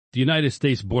The United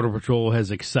States Border Patrol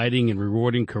has exciting and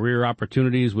rewarding career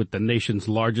opportunities with the nation's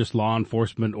largest law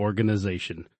enforcement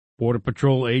organization. Border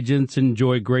Patrol agents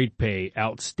enjoy great pay,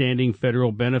 outstanding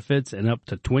federal benefits, and up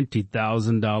to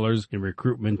 $20,000 in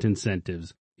recruitment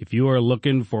incentives. If you are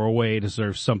looking for a way to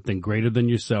serve something greater than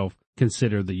yourself,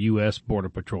 consider the U.S. Border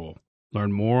Patrol.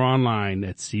 Learn more online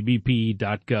at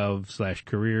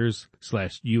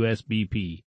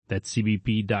cbp.gov/careers/USBP. That's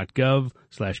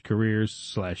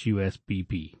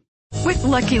cbp.gov/careers/USBP. With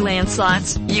Lucky Land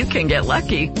Slots, you can get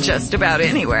lucky just about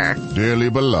anywhere. Dearly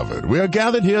beloved, we are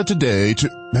gathered here today to...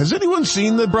 Has anyone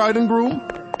seen the bride and groom?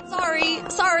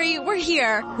 Sorry, we're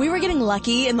here. We were getting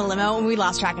lucky in the limo and we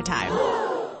lost track of time.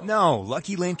 No,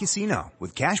 Lucky Land Casino,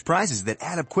 with cash prizes that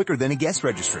add up quicker than a guest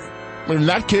registry. In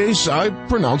that case, I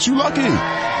pronounce you lucky.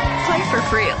 Play for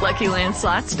free at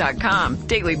LuckyLandSlots.com.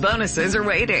 Daily bonuses are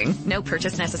waiting. No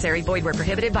purchase necessary. Void where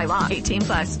prohibited by law.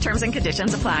 18+. Terms and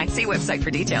conditions apply. See website for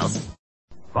details.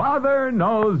 Father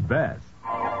knows best.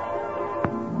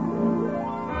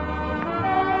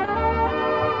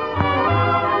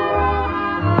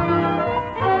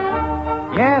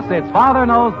 Yes, it's Father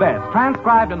Knows Best,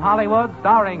 transcribed in Hollywood,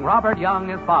 starring Robert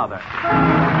Young as father.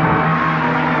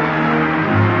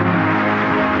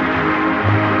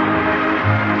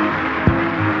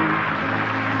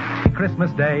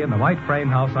 Christmas Day in the white frame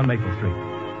house on Maple Street.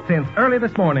 Since early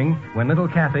this morning, when little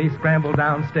Kathy scrambled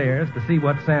downstairs to see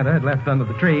what Santa had left under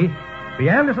the tree, the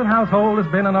Anderson household has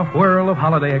been in a whirl of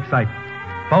holiday excitement.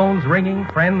 Phones ringing,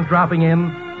 friends dropping in.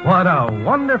 What a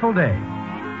wonderful day.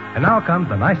 And now comes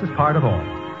the nicest part of all,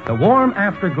 the warm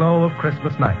afterglow of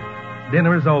Christmas night.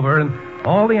 Dinner is over, and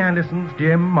all the Andersons,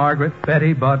 Jim, Margaret,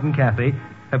 Betty, Bud, and Kathy,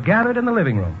 have gathered in the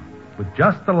living room with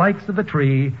just the lights of the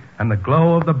tree and the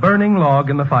glow of the burning log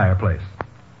in the fireplace.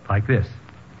 Like this.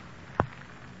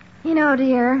 You know,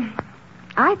 dear,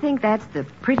 I think that's the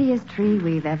prettiest tree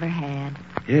we've ever had.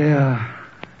 Yeah.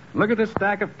 Look at the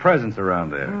stack of presents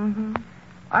around there. Mm-hmm.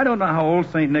 I don't know how old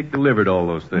St. Nick delivered all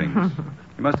those things.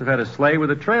 He must have had a sleigh with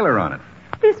a trailer on it.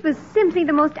 This was simply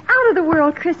the most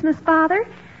out-of-the-world Christmas, Father.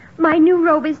 My new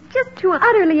robe is just too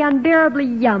utterly unbearably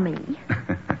yummy.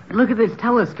 Look at this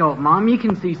telescope, Mom. You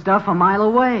can see stuff a mile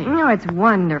away. Oh, it's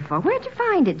wonderful. Where'd you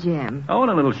find it, Jim? Oh, in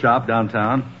a little shop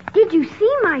downtown. Did you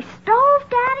see my stove,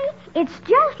 Daddy? It's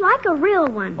just like a real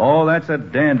one. Oh, that's a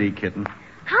dandy, kitten.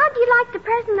 How'd you like the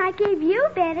present I gave you,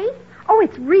 Betty? Oh,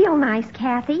 it's real nice,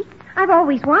 Kathy. I've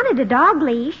always wanted a dog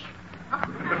leash.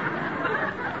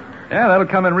 Yeah, that'll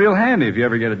come in real handy if you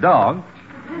ever get a dog.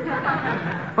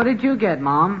 What did you get,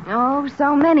 Mom? Oh,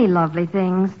 so many lovely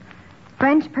things.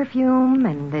 French perfume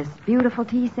and this beautiful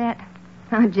tea set.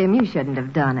 Oh, Jim, you shouldn't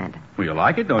have done it. Well, you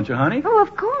like it, don't you, honey? Oh,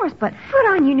 of course, but... Put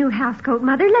on your new housecoat,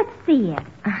 Mother. Let's see it.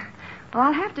 Well,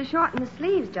 I'll have to shorten the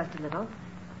sleeves just a little.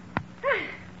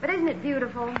 But isn't it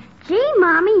beautiful? Gee,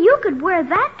 Mommy, you could wear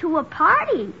that to a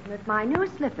party. With my new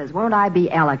slippers, won't I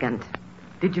be elegant?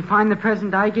 Did you find the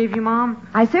present I gave you, Mom?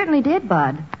 I certainly did,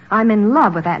 Bud. I'm in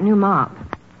love with that new mop.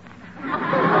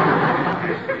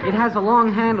 It has a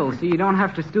long handle, so you don't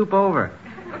have to stoop over.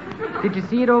 Did you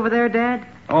see it over there, Dad?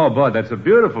 Oh, Bud, that's a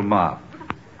beautiful mop.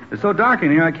 It's so dark in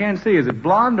here I can't see. Is it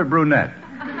blonde or brunette?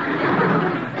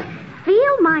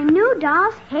 Feel my new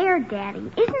doll's hair,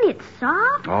 Daddy. Isn't it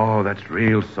soft? Oh, that's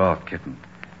real soft, kitten.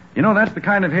 You know, that's the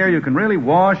kind of hair you can really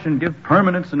wash and give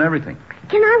permanence and everything.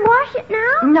 Can I wash it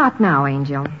now? Not now,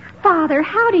 Angel. Father,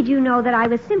 how did you know that I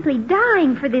was simply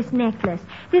dying for this necklace?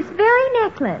 This very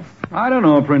necklace. I don't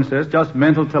know, Princess. Just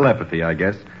mental telepathy, I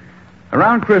guess.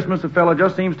 Around Christmas, a fellow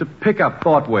just seems to pick up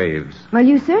thought waves. Well,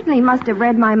 you certainly must have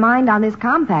read my mind on this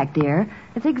compact, dear.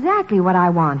 It's exactly what I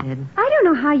wanted. I don't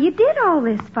know how you did all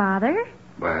this, Father.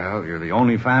 Well, you're the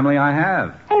only family I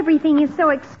have. Everything is so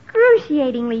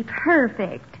excruciatingly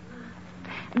perfect.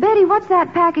 Betty, what's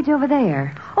that package over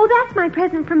there? Oh, that's my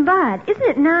present from Bud. Isn't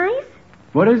it nice?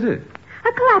 What is it?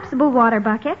 A collapsible water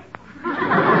bucket.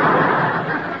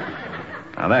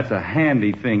 Now, that's a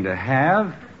handy thing to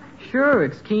have. Sure,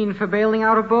 it's keen for bailing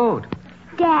out a boat.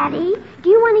 Daddy, do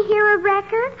you want to hear a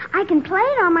record? I can play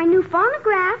it on my new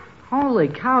phonograph. Holy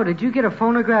cow, did you get a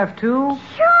phonograph, too?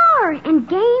 Sure, and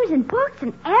games and books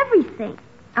and everything.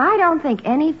 I don't think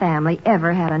any family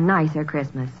ever had a nicer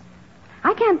Christmas.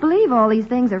 I can't believe all these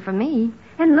things are for me.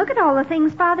 And look at all the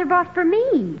things Father bought for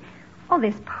me. Oh,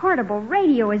 this portable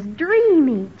radio is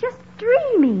dreamy, just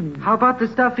dreamy. How about the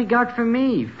stuff he got for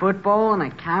me? Football and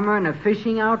a camera and a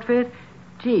fishing outfit?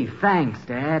 Gee, thanks,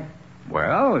 Dad.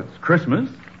 Well, it's Christmas.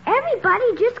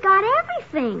 Everybody just got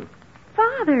everything.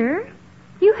 Father,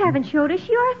 you haven't showed us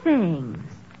your things.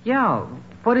 Yeah,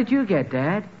 what did you get,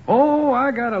 Dad? Oh,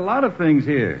 I got a lot of things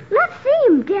here. Let's see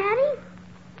them, Daddy.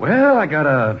 Well, I got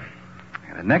a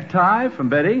a necktie from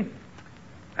Betty,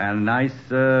 and a nice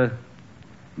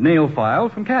nail file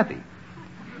from Kathy.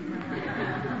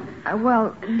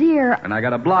 Well, dear... And I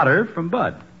got a blotter from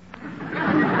Bud.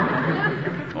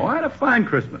 Oh, I had a fine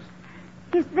Christmas.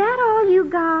 Is that all you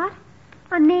got?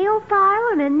 A nail file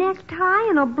and a necktie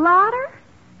and a blotter?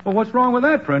 Well, what's wrong with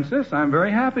that, Princess? I'm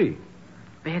very happy.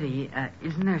 Betty,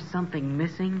 isn't there something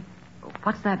missing?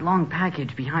 What's that long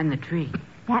package behind the tree?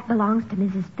 That belongs to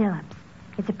Mrs. Phillips.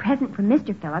 It's a present from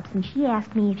Mr. Phillips, and she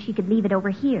asked me if she could leave it over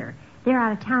here. They're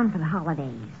out of town for the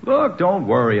holidays. Look, don't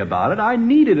worry about it. I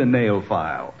needed a nail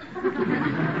file.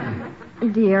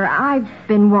 Dear, I've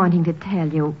been wanting to tell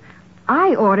you.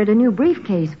 I ordered a new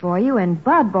briefcase for you, and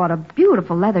Bud bought a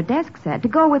beautiful leather desk set to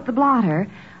go with the blotter.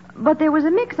 But there was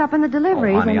a mix-up in the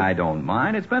deliveries. Oh, honey, I don't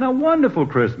mind. It's been a wonderful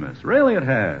Christmas. Really, it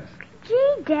has.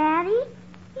 Gee, Daddy,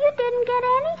 you didn't get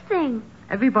anything.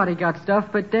 Everybody got stuff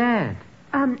but Dad.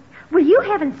 Well, you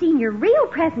haven't seen your real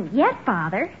present yet,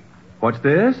 Father. What's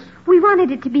this? We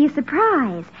wanted it to be a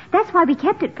surprise. That's why we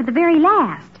kept it for the very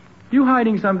last. You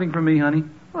hiding something from me, honey?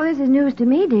 Well, this is news to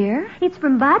me, dear. It's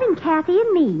from Bud and Kathy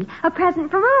and me. A present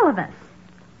from all of us.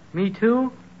 Me too?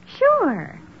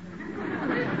 Sure.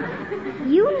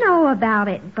 You know about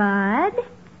it, Bud.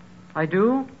 I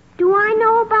do? Do I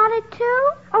know about it,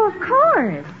 too? Oh, of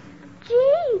course.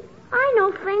 Gee, I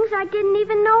know things I didn't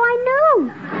even know I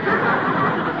knew.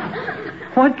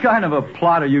 What kind of a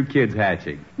plot are you kids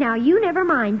hatching? Now, you never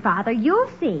mind, Father. You'll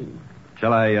see.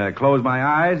 Shall I close my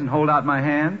eyes and hold out my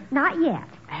hand? Not yet.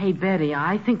 Hey, Betty,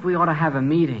 I think we ought to have a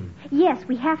meeting. Yes,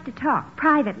 we have to talk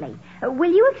privately.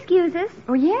 Will you excuse us?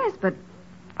 Oh, yes, but...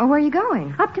 Oh, where are you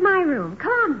going? Up to my room.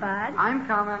 Come on, Bud. I'm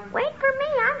coming. Wait for me.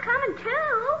 I'm coming,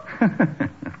 too.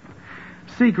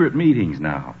 Secret meetings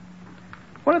now.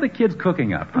 What are the kids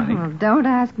cooking up, honey? Oh, don't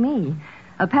ask me.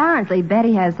 Apparently,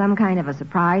 Betty has some kind of a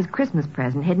surprise Christmas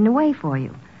present hidden away for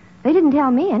you. They didn't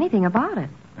tell me anything about it.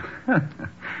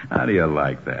 How do you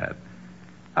like that?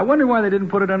 I wonder why they didn't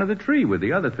put it under the tree with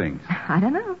the other things. I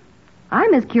don't know.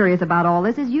 I'm as curious about all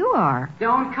this as you are.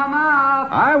 Don't come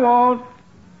up. I won't.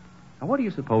 Now, what do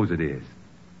you suppose it is?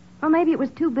 Well, maybe it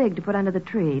was too big to put under the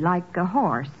tree, like a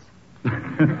horse.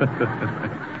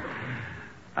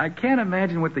 I can't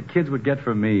imagine what the kids would get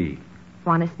from me.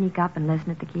 Want to sneak up and listen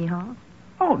at the keyhole?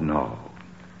 Oh, no.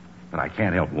 But I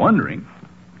can't help wondering.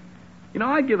 You know,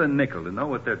 I'd give a nickel to know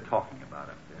what they're talking about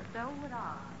up there. So would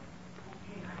I.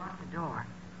 Okay, I locked the door.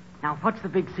 Now, what's the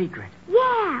big secret?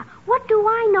 Yeah, what do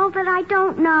I know that I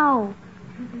don't know?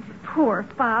 Poor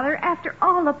Father, after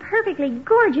all the perfectly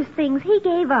gorgeous things he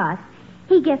gave us,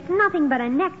 he gets nothing but a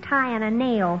necktie and a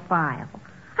nail file.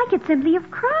 I could simply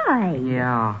have cried.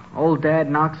 Yeah, old Dad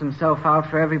knocks himself out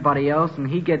for everybody else, and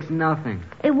he gets nothing.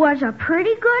 It was a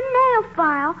pretty good nail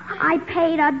file. I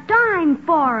paid a dime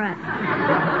for it.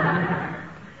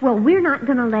 Well, we're not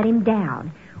going to let him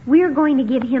down. We're going to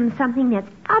give him something that's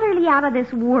utterly out of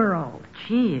this world.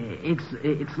 Gee,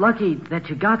 it's lucky that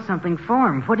you got something for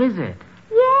him. What is it?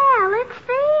 Yeah, let's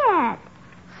see it.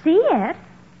 See it?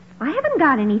 I haven't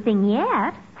got anything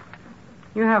yet.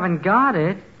 You haven't got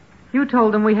it? You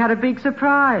told him we had a big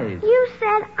surprise. You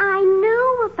said I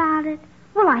knew about it.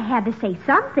 Well, I had to say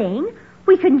something.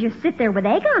 We couldn't just sit there with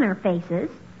egg on our faces.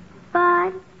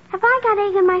 Bud, have I got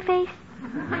egg in my face?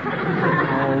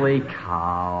 Holy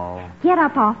cow. Get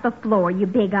up off the floor, you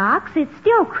big ox. It's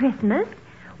still Christmas.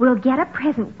 We'll get a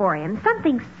present for him.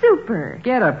 Something super.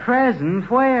 Get a present?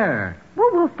 Where? Well,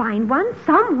 we'll find one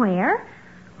somewhere.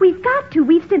 We've got to.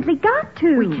 We've simply got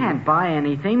to. We can't buy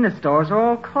anything. The stores are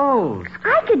all closed.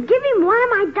 I could give him one of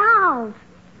my dolls.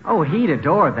 Oh, he'd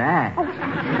adore that.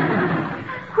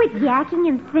 Oh. Quit yakking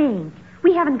and think.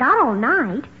 We haven't got all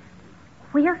night.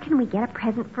 Where can we get a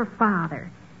present for Father?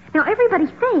 Now, everybody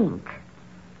think.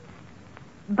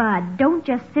 Bud, don't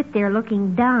just sit there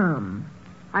looking dumb.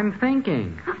 I'm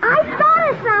thinking. I thought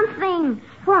of something.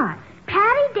 What?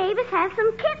 Patty Davis has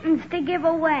some kittens to give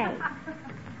away.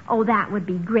 Oh, that would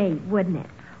be great, wouldn't it?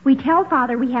 We tell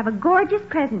Father we have a gorgeous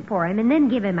present for him and then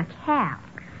give him a cap.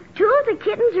 Two of the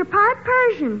kittens are part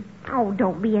Persian. Oh,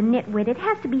 don't be a nitwit. It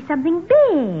has to be something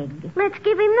big. Let's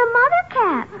give him the mother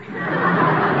cap.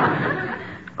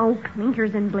 Oh,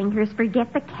 clinkers and blinkers,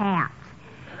 forget the caps.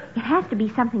 It has to be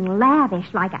something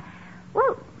lavish, like a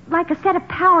set of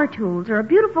power tools or a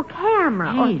beautiful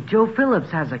camera. Hey, Joe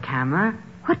Phillips has a camera.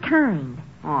 What kind?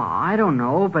 Oh, I don't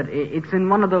know, but it's in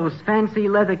one of those fancy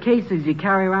leather cases you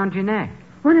carry around your neck.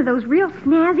 One of those real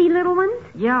snazzy little ones?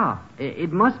 Yeah,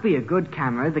 it must be a good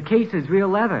camera. The case is real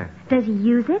leather. Does he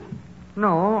use it?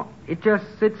 No, it just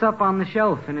sits up on the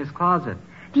shelf in his closet.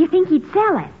 Do you think he'd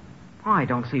sell it? Oh, I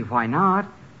don't see why not.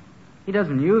 He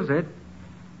doesn't use it.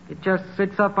 It just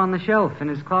sits up on the shelf in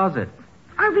his closet.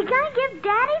 Are we going to give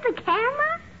Daddy the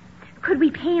camera? Could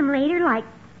we pay him later, like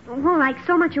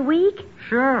so much a week?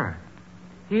 Sure.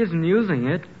 He isn't using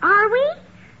it. Are we?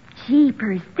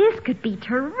 Jeepers, this could be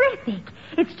terrific.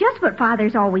 It's just what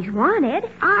Father's always wanted.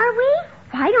 Are we?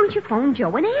 Why don't you phone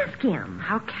Joe and ask him?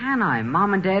 How can I?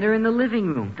 Mom and Dad are in the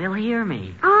living room. They'll hear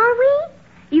me. Are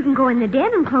we? You can go in the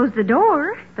den and close the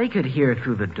door. They could hear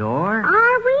through the door.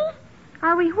 Are we?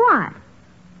 Are we what?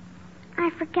 I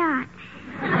forgot.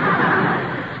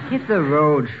 Hit the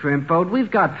road, Shrimp Boat.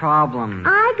 We've got problems.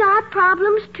 I got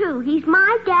problems, too. He's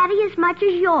my daddy as much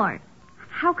as yours.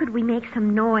 How could we make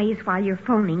some noise while you're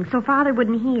phoning so Father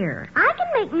wouldn't hear? I can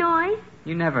make noise.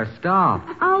 You never stop.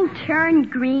 Oh, turn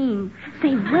green.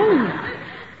 Say, wait.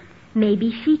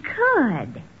 Maybe she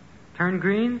could. Turn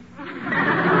green?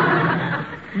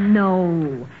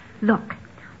 No. Look,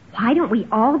 why don't we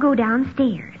all go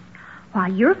downstairs?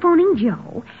 While you're phoning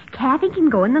Joe, Kathy can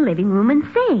go in the living room and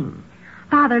sing.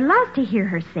 Father loves to hear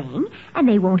her sing, and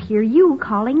they won't hear you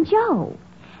calling Joe.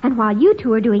 And while you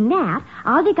two are doing that,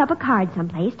 I'll dig up a card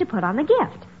someplace to put on the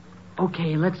gift.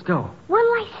 Okay, let's go.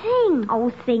 What'll I sing?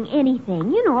 Oh, sing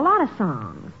anything. You know a lot of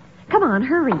songs. Come on,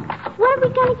 hurry. What are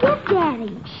we going to give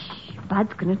Daddy? Shh.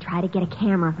 Bud's going to try to get a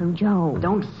camera from Joe.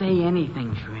 Don't say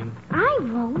anything, Shrimp. I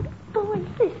won't. Boy,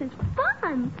 this is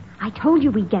fun. I told you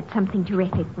we'd get something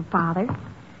terrific for Father.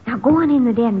 Now go on in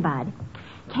the den, Bud.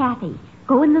 Kathy,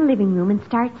 go in the living room and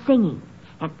start singing.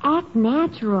 And act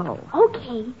natural.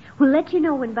 Okay. We'll let you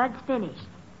know when Bud's finished.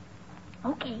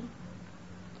 Okay.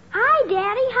 Hi,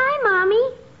 Daddy. Hi,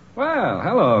 Mommy. Well,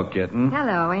 hello, kitten.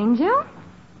 Hello, Angel.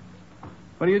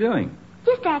 What are you doing?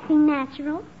 Just acting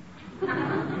natural.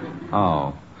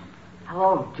 Oh.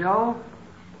 Hello, Joe.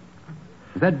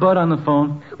 Is that Bud on the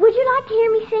phone? Would you like to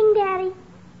hear me sing, Daddy?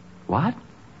 What?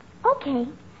 Okay.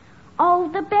 Oh,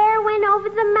 the bear went over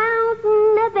the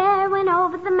mountain, the bear went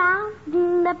over the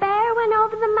mountain, the bear went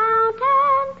over the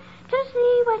mountain to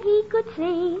see what he could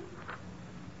see.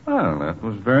 Well, that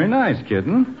was very nice,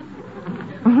 kitten.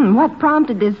 What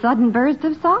prompted this sudden burst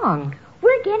of song?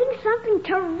 We're getting something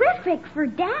terrific for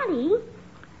Daddy.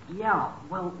 Yeah,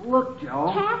 well, look,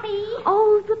 Joe. Kathy.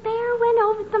 Oh, the bear went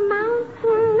over the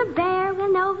mountain, the bear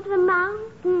went over the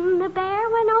mountain, the bear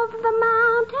went over the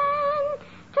mountain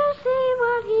to see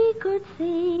what he could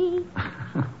see.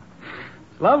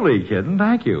 Lovely, kitten,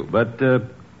 thank you. But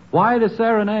why the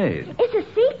serenade? It's a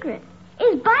secret.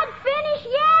 Is Bud finished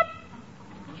yet?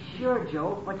 Sure,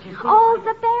 Joe, but you see... Oh,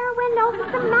 the bear went over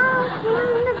the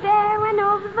mountain, the bear went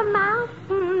over the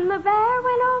mountain, the bear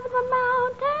went over the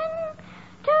mountain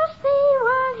to see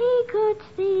what he could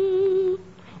see.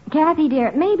 Kathy,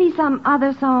 dear, maybe some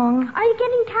other song. Are you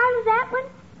getting tired of that one,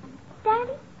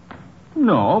 Daddy?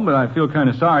 No, but I feel kind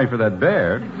of sorry for that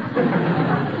bear.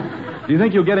 Do you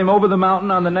think you'll get him over the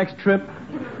mountain on the next trip?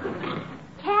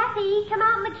 Kathy, come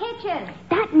out in the kitchen.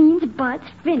 That means Bud's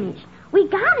finished. We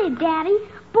got it, Daddy.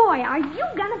 Boy, are you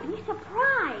going to be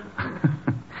surprised.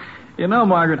 You know,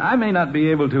 Margaret, I may not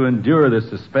be able to endure this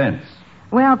suspense.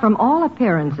 Well, from all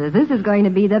appearances, this is going to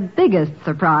be the biggest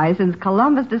surprise since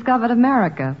Columbus discovered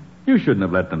America. You shouldn't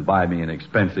have let them buy me an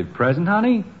expensive present,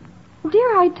 honey.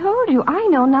 Dear, I told you, I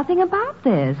know nothing about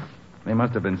this. They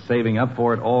must have been saving up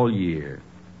for it all year.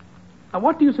 Now,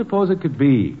 what do you suppose it could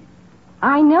be?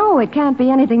 I know it can't be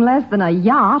anything less than a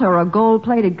yacht or a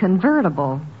gold-plated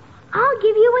convertible. I'll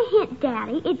give you a hint,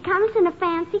 Daddy. It comes in a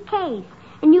fancy case,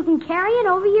 and you can carry it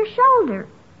over your shoulder.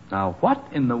 Now, what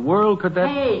in the world could that...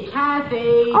 Hey,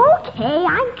 Kathy! Okay,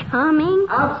 I'm coming.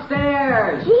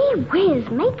 Upstairs! Gee whiz,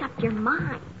 make up your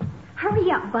mind.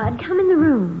 Hurry up, Bud. Come in the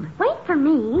room. Wait for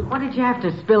me. What did you have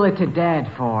to spill it to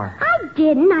Dad for? I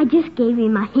didn't. I just gave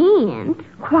him a hand.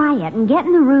 Quiet and get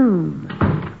in the room.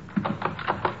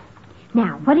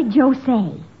 Now, what did Joe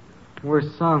say? We're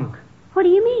sunk. What do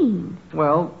you mean?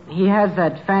 Well, he has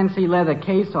that fancy leather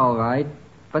case, all right,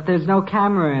 but there's no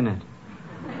camera in it.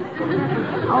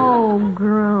 Oh,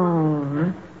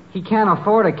 grown. He can't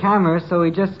afford a camera, so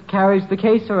he just carries the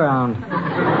case around.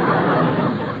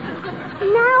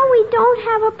 Now we don't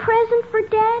have a present for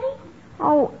Daddy?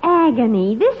 Oh,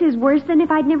 agony. This is worse than if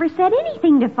I'd never said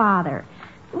anything to Father.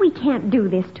 We can't do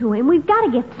this to him. We've got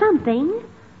to get something.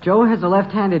 Joe has a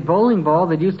left-handed bowling ball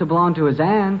that used to belong to his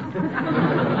aunt.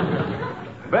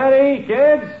 Betty,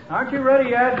 kids, aren't you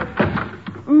ready yet?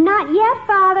 Not yet,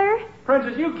 Father.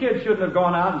 Princess, you kids shouldn't have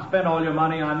gone out and spent all your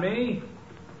money on me.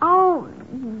 Oh,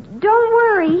 don't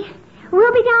worry.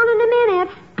 We'll be down in a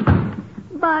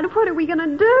minute. Bud, what are we going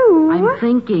to do?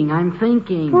 I'm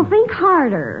thinking. Well, think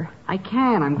harder. I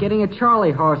can. I'm getting a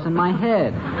Charlie horse in my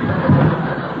head.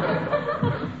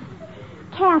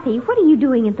 Kathy, what are you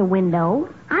doing at the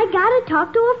window? I gotta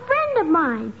talk to a friend of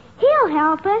mine. He'll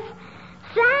help us.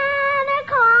 Santa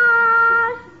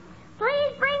Claus,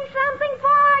 please bring something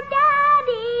for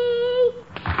Daddy.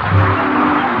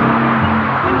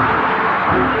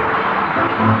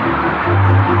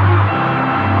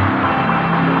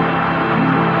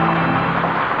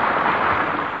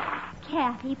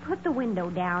 Kathy, put the window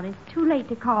down. It's too late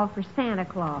to call for Santa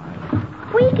Claus.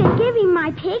 We can give him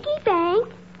my piggy bank.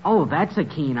 Oh, that's a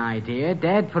keen idea.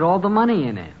 Dad put all the money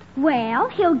in it. Well,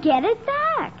 he'll get it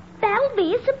back. That'll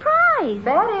be a surprise.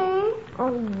 Betty!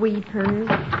 Oh, weepers.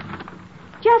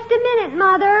 Just a minute,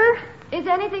 Mother. Is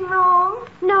anything wrong?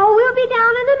 No, we'll be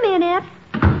down in a minute.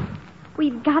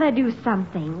 We've got to do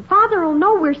something. Father will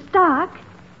know we're stuck.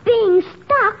 Being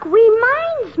stuck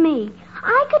reminds me.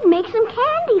 I could make some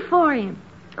candy for him.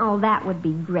 Oh, that would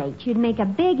be great. You'd make a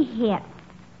big hit.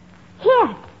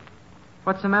 Hit!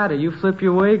 What's the matter? You flip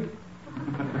your wig?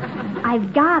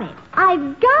 I've got it.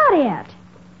 I've got it!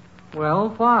 Well,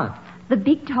 what? The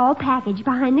big tall package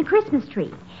behind the Christmas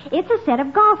tree. It's a set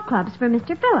of golf clubs for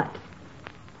Mr. Phillips.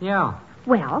 Yeah.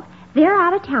 Well, they're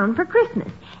out of town for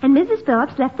Christmas, and Mrs.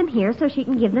 Phillips left them here so she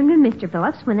can give them to Mr.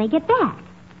 Phillips when they get back.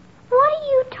 What are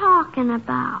you talking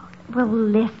about? Well,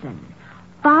 listen.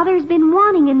 Father's been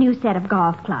wanting a new set of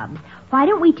golf clubs. Why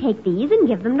don't we take these and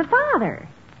give them to Father?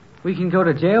 We can go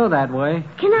to jail that way.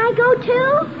 Can I go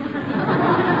too?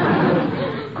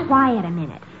 Quiet a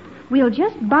minute. We'll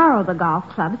just borrow the golf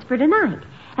clubs for tonight,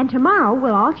 and tomorrow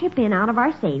we'll all chip in out of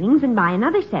our savings and buy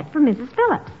another set for Mrs.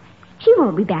 Phillips. She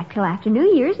won't be back till after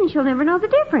New Year's, and she'll never know the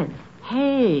difference.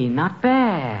 Hey, not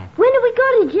bad. When do we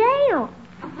go to jail?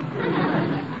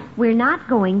 We're not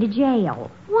going to jail.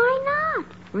 Why not?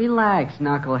 Relax,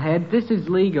 knucklehead. This is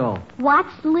legal.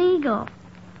 What's legal?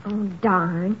 Oh,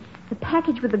 darn. The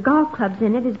package with the golf clubs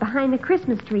in it is behind the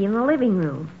Christmas tree in the living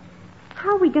room.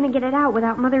 How are we going to get it out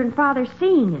without Mother and Father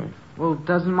seeing us? Well,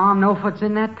 doesn't Mom know what's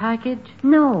in that package?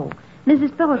 No.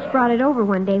 Mrs. Phillips brought it over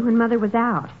one day when Mother was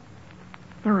out.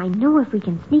 Now, I know if we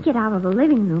can sneak it out of the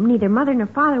living room, neither Mother nor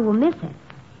Father will miss it.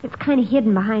 It's kind of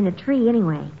hidden behind the tree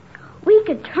anyway. We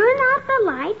could turn out the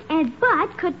lights, and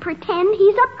Bud could pretend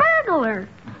he's a burglar.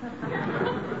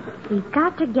 We've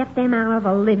got to get them out of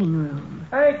the living room.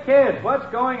 Hey, kids, what's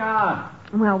going on?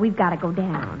 Well, we've got to go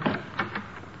down.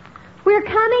 We're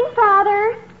coming,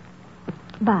 Father.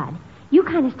 Bud, you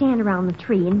kind of stand around the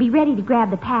tree and be ready to grab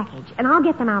the package, and I'll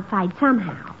get them outside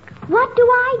somehow. What do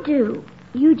I do?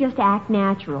 You just act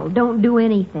natural. Don't do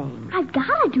anything. I've got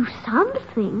to do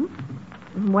something.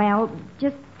 Well,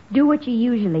 just do what you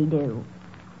usually do.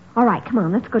 All right, come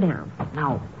on, let's go down.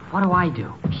 Now, what do I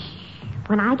do?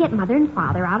 When I get Mother and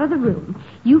Father out of the room,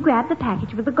 you grab the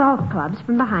package with the golf clubs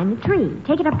from behind the tree.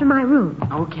 Take it up to my room.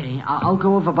 Okay, I'll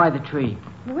go over by the tree.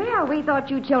 Well, we thought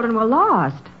you children were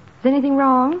lost. Is anything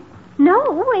wrong?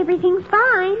 No, everything's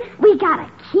fine. We got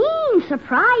a keen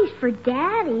surprise for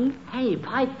Daddy. Hey,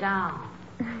 pipe down.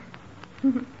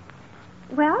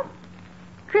 Well,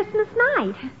 Christmas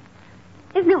night.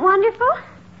 Isn't it wonderful?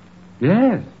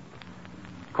 Yes.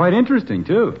 Quite interesting,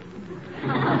 too.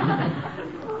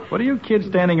 What are you kids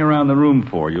standing around the room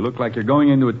for? You look like you're going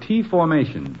into a T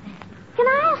formation. Can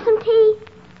I have some tea?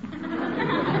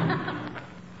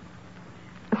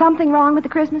 Something wrong with the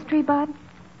Christmas tree, Bud?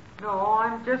 No,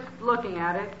 I'm just looking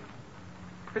at it.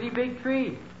 Pretty big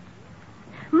tree.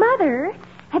 Mother,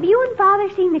 have you and Father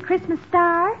seen the Christmas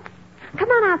star? Come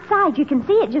on outside. You can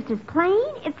see it just as plain.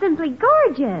 It's simply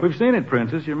gorgeous. We've seen it,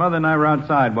 Princess. Your mother and I were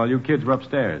outside while you kids were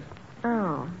upstairs.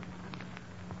 Oh.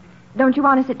 Don't you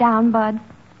want to sit down, Bud?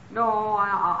 No,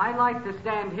 I like to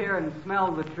stand here and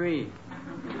smell the tree.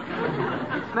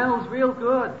 It smells real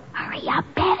good. Hurry up,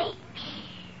 Betty.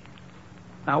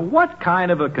 Now, what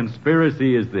kind of a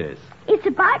conspiracy is this? It's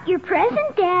about your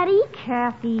present, Daddy.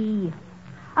 Kathy.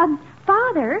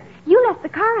 Father, you left the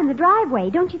car in the driveway.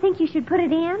 Don't you think you should put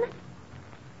it in?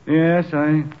 Yes,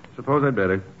 I suppose I'd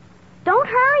better. Don't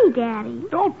hurry, Daddy.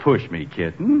 Don't push me,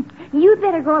 kitten. You'd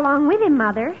better go along with him,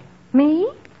 Mother. Me?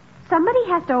 Somebody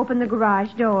has to open the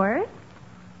garage doors.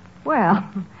 Well,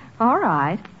 all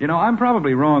right. You know, I'm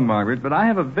probably wrong, Margaret, but I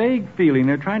have a vague feeling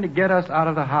they're trying to get us out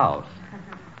of the house.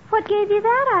 What gave you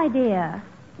that idea?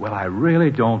 Well, I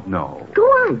really don't know. Go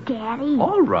on, Daddy.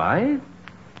 All right.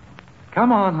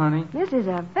 Come on, honey. This is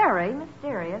a very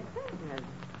mysterious business.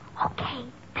 Okay,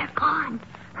 they're gone.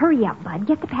 Hurry up, Bud.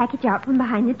 Get the package out from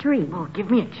behind the tree. Oh,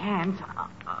 give me a chance.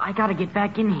 I gotta get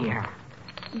back in here.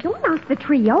 Don't knock the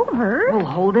tree over. Well,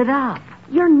 hold it up.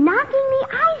 You're knocking the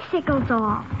icicles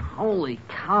off. Holy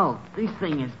cow, this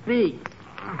thing is big.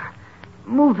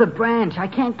 Move the branch. I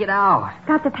can't get out.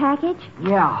 Got the package?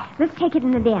 Yeah. Let's take it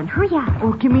in the den. Hurry up.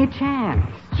 Oh, give me a chance.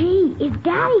 Gee, is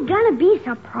Daddy gonna be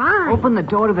surprised? Open the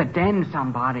door to the den,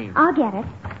 somebody. I'll get it.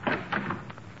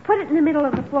 Put it in the middle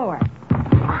of the floor.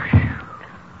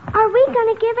 Are we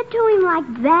gonna give it to him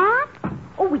like that?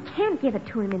 Oh, we can't give it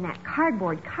to him in that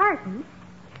cardboard carton.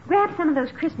 Grab some of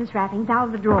those Christmas wrappings out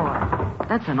of the drawer.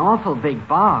 That's an awful big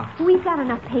box. We've got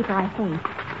enough paper, I think.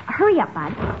 Hurry up,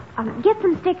 Bud. Get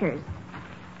some stickers.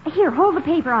 Here, hold the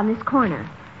paper on this corner.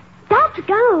 That's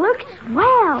gonna look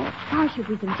swell. Gosh, if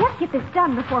we can just get this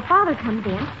done before Father comes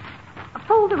in.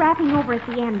 Fold the wrapping over at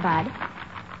the end, Bud.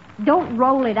 Don't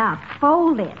roll it up.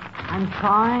 Fold it. I'm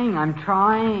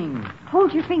trying.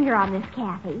 Hold your finger on this,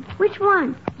 Kathy. Which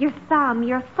one? Your thumb.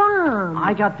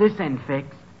 I got this end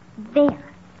fixed. There.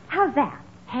 How's that?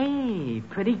 Hey,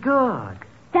 pretty good.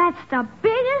 That's the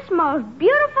biggest, most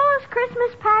beautifulest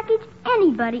Christmas package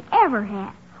anybody ever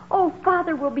had. Oh,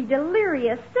 Father will be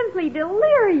delirious. Simply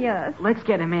delirious. Let's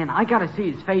get him in. I gotta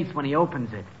see his face when he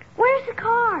opens it. Where's the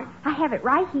card? I have it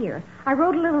right here. I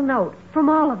wrote a little note from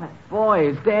all of us. Boy,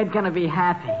 is Dad gonna be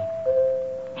happy.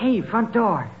 Hey, front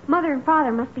door. Mother and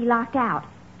Father must be locked out.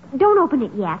 Don't open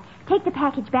it yet. Take the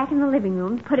package back in the living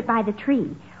room and put it by the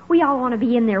tree. We all want to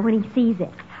be in there when he sees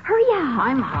it. Hurry up.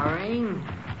 I'm hurrying.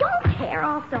 Don't tear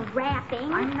off the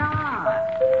wrapping. I'm not.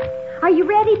 Are you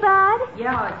ready, Bud?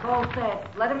 Yeah, it's all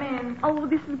set. Let him in. Oh,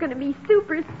 this is going to be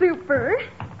super, super.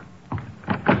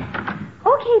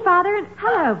 Okay, Father.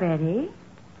 Hello, Betty.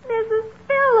 Mrs.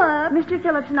 Phillips. Mr.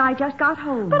 Phillips and I just got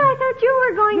home. But I thought you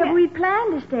were going to... We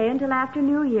planned to stay until after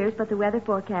New Year's, but the weather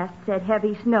forecast said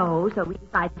heavy snow, so we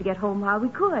decided to get home while we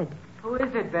could. Who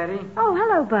is it, Betty? Oh,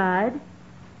 hello, Bud.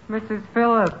 Mrs.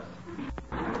 Phillips.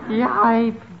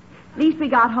 Yipe. At least we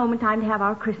got home in time to have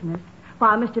our Christmas.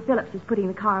 While Mr. Phillips was putting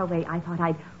the car away, I thought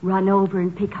I'd run over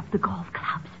and pick up the golf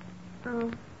clubs.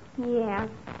 Oh, yeah.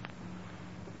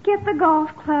 Get the golf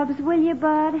clubs, will you,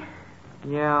 Bud?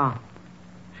 Yeah,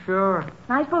 sure.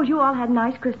 I suppose you all had a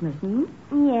nice Christmas,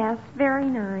 Yes, very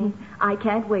nice. I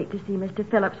can't wait to see Mr.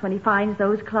 Phillips when he finds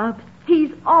those clubs.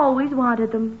 He's always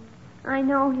wanted them. I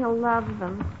know he'll love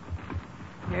them.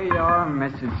 Here you are,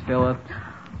 Mrs. Phillips.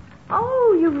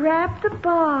 Oh, you wrapped the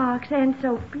box, and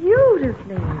so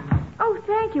beautifully. Oh,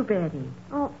 thank you, Betty.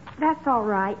 Oh, that's all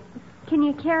right. Can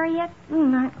you carry it?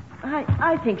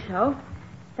 I think so.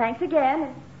 Thanks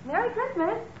again. Merry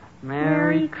Christmas.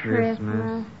 Merry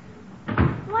Christmas.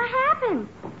 What happened?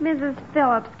 Mrs.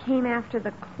 Phillips came after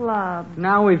the club.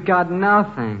 Now we've got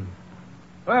nothing.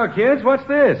 Well, kids, what's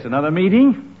this? Another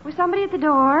meeting? Was somebody at the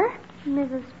door?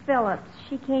 Mrs. Phillips.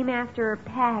 She came after her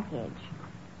package.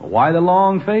 Why the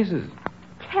long faces?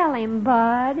 Tell him,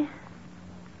 Bud.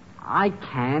 I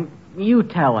can't. You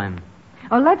tell him.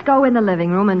 Oh, let's go in the living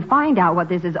room and find out what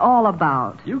this is all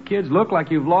about. You kids look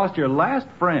like you've lost your last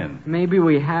friend. Maybe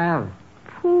we have.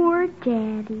 Poor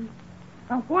Daddy.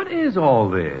 Now, what is all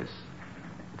this?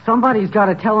 Somebody's got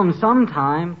to tell him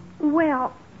sometime.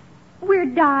 Well, we're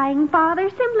dying, Father.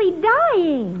 Simply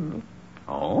dying.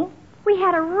 Oh? We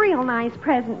had a real nice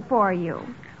present for you.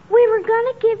 We were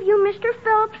going to give you Mr.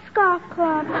 Phillips' golf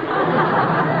club.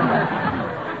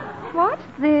 What's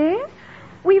this?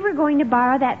 We were going to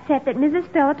borrow that set that Mrs.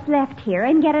 Phillips left here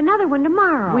and get another one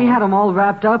tomorrow. We had them all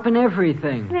wrapped up and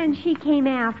everything. Then she came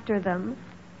after them.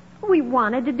 We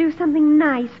wanted to do something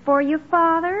nice for you,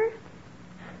 Father.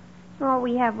 All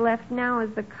we have left now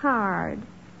is the card.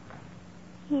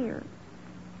 Here.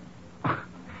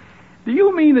 Do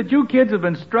you mean that you kids have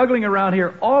been struggling around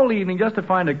here all evening just to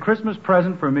find a Christmas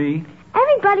present for me?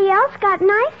 Everybody else got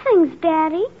nice things,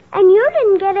 Daddy, and you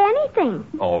didn't get anything.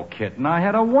 Oh, Kitten, I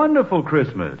had a wonderful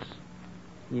Christmas.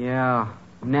 Yeah,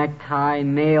 necktie,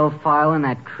 nail file, and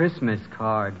that Christmas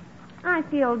card. I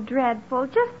feel dreadful,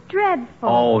 just dreadful.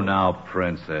 Oh, now,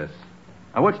 Princess.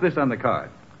 Now, what's this on the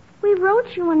card? We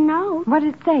wrote you a note. What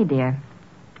did it say, dear?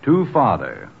 To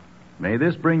Father, may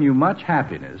this bring you much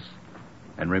happiness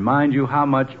and remind you how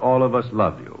much all of us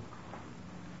love you.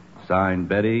 Signed,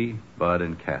 Betty, Bud,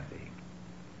 and Kathy.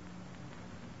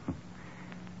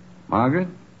 Margaret,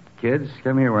 kids,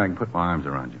 come here where I can put my arms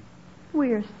around you.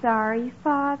 We're sorry,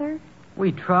 Father.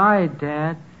 We tried,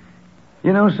 Dad.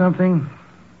 You know something?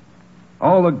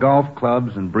 All the golf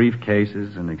clubs and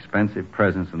briefcases and expensive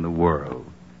presents in the world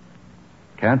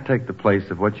can't take the place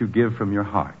of what you give from your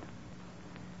heart.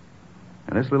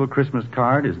 And this little Christmas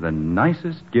card is the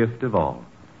nicest gift of all.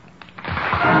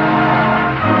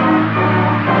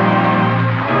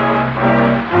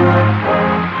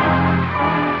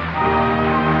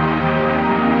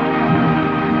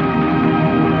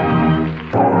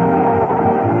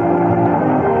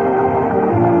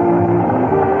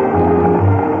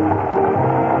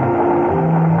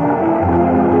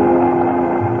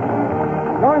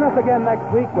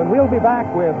 week when we'll be back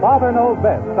with Father Knows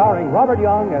Best, starring Robert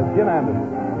Young as Jim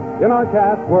Anderson. In our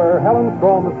cast were Helen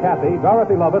Strom as Kathy,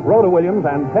 Dorothy Lovett, Rhoda Williams,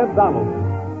 and Ted Donald.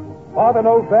 Father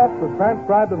Knows Best was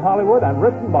transcribed in Hollywood and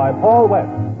written by Paul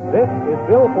West. This is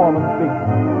Bill Foreman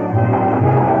speaking.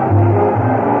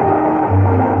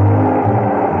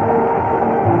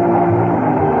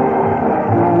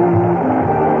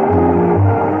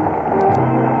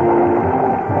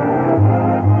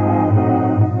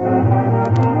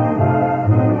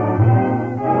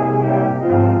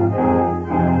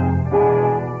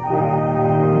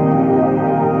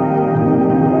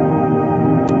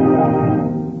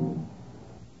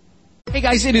 Hey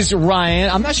guys, it is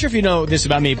Ryan. I'm not sure if you know this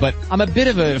about me, but I'm a bit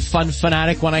of a fun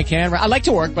fanatic when I can. I like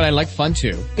to work, but I like fun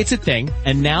too. It's a thing.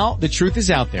 And now the truth is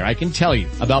out there. I can tell you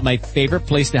about my favorite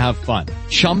place to have fun.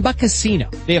 Chumba Casino.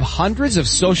 They have hundreds of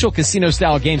social casino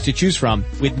style games to choose from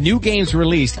with new games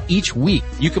released each week.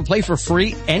 You can play for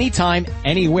free anytime,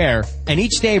 anywhere. And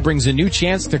each day brings a new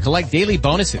chance to collect daily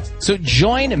bonuses. So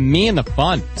join me in the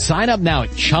fun. Sign up now at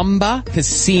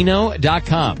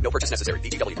ChumbaCasino.com. No purchase necessary.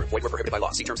 VGW Group. Void where prohibited by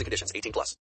law. See terms and conditions. 18+.